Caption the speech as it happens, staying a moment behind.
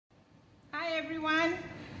everyone,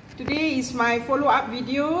 today is my follow-up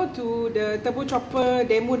video to the turbo chopper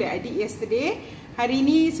demo that I did yesterday. Hari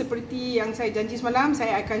ini seperti yang saya janji semalam,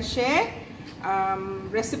 saya akan share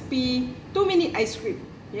resepi 2-minute ice cream.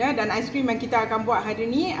 Ya, dan ice cream yang kita akan buat hari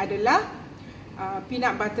ini adalah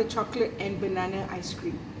peanut butter chocolate and banana ice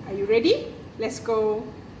cream. Are you ready? Let's go.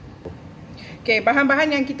 Okay,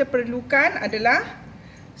 bahan-bahan yang kita perlukan adalah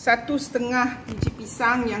 1,5 biji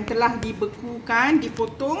pisang yang telah dibekukan,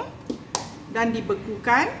 dipotong dan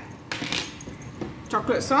dibekukan,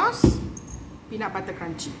 chocolate sauce, peanut butter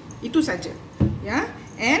crunchy. Itu saja, ya.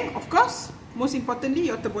 And of course, most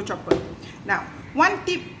importantly, your turbo chopper. Now, one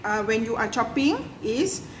tip when you are chopping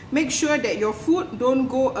is make sure that your food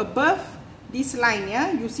don't go above this line,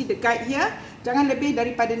 ya. You see the guide here. Jangan lebih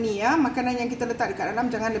daripada ni, ya. Makanan yang kita letak dekat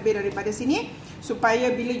dalam jangan lebih daripada sini,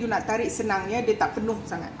 supaya bila you nak tarik senang, ya. Dia tak penuh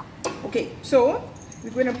sangat. Okay, so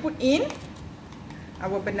we're going to put in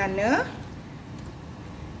our banana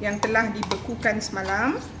yang telah dibekukan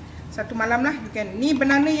semalam. Satu malam lah. Ni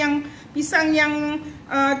banana yang pisang yang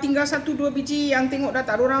tinggal 1-2 biji, yang tengok dah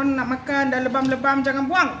tak ada orang nak makan, dah lebam-lebam, jangan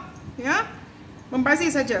buang, ya. Membazir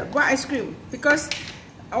saja buat ice cream, because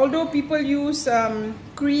although people use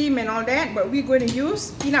cream and all that, but we're going to use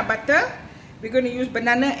peanut butter. We're going to use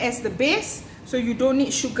banana as the base, so you don't need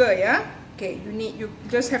sugar, ya. Okay, you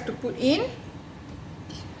just have to put in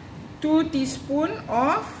 2 teaspoon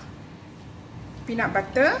of peanut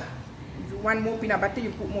butter. If you want more peanut butter, you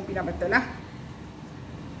put more peanut butter lah.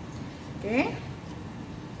 Okay,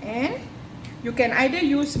 and you can either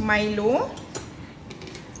use Milo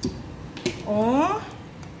or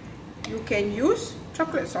you can use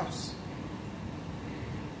chocolate sauce.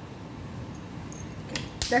 Okay,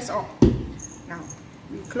 that's all. Now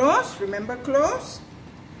we close. Remember, close.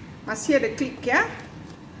 Masih ada clip, ya.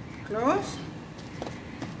 Close.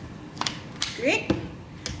 Okay.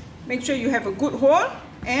 Make sure you have a good hole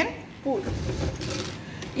and pull.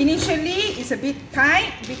 Initially it's a bit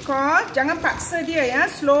tight because jangan paksa dia, ya.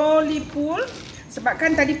 Slowly pull.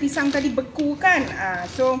 Sebabkan tadi pisang tadi beku kan.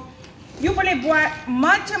 So you boleh buat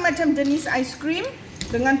macam-macam jenis ice cream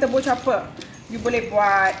dengan turbo chopper. You boleh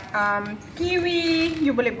buat kiwi,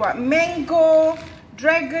 you boleh buat mango,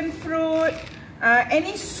 dragon fruit,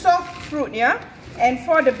 any soft fruit, ya. And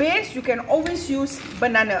for the base, you can always use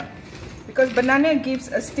banana, because banana gives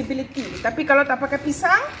a stability. Tapi kalau tak pakai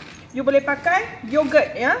pisang, you boleh pakai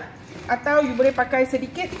yogurt, ya. Atau you boleh pakai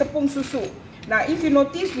sedikit tepung susu. Now, if you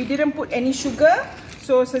notice, we didn't put any sugar.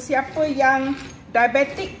 So, sesiapa yang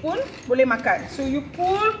diabetic pun boleh makan. So, you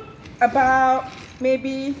pull about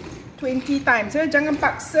maybe 20 times, ya. Jangan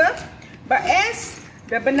paksa. But as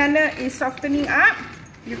the banana is softening up,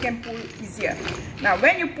 you can pull easier. Now,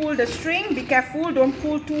 when you pull the string, be careful. Don't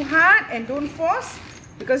pull too hard and don't force,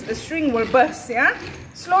 because the string will burst, ya.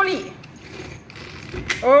 Slowly.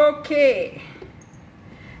 Okay.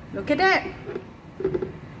 Look at that.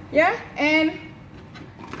 Yeah, and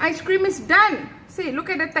ice cream is done. See,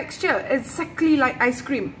 look at the texture. Exactly like ice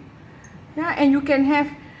cream. Yeah, and you can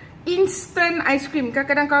have instant ice cream.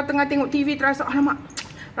 Kadang-kadang kalau tengah tengok TV terasa, alamak,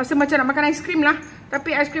 rasa macam nak makan ice cream lah.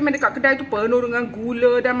 Tapi ice cream yang dekat kedai tu penuh dengan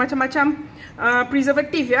gula dan macam-macam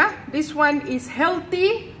preservative, ya. This one is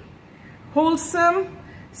healthy, wholesome,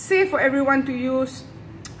 safe for everyone to use,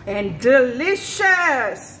 and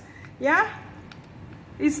delicious. Yeah,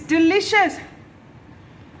 it's delicious.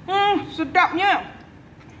 Sedapnya.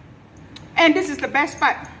 And this is the best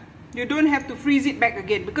part. You don't have to freeze it back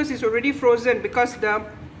again because it's already frozen, because the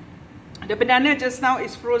banana just now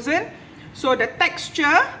is frozen. So the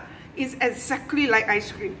texture is exactly like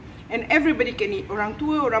ice cream. And everybody can eat. Orang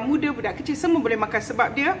tua, orang muda, budak kecil, semua boleh makan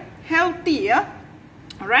sebab dia healthy, ya.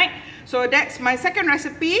 Alright, so that's my second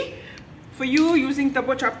recipe for you using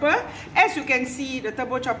turbo chopper. As you can see, the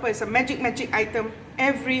turbo chopper is a magic item.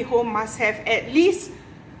 Every home must have at least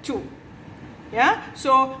 2. Yeah,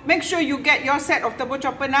 so make sure you get your set of turbo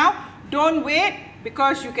chopper now. Don't wait,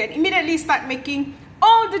 because you can immediately start making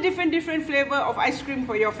all the different flavor of ice cream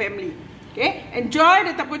for your family. Okay, enjoy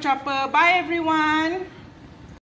the turbo chopper. Bye everyone.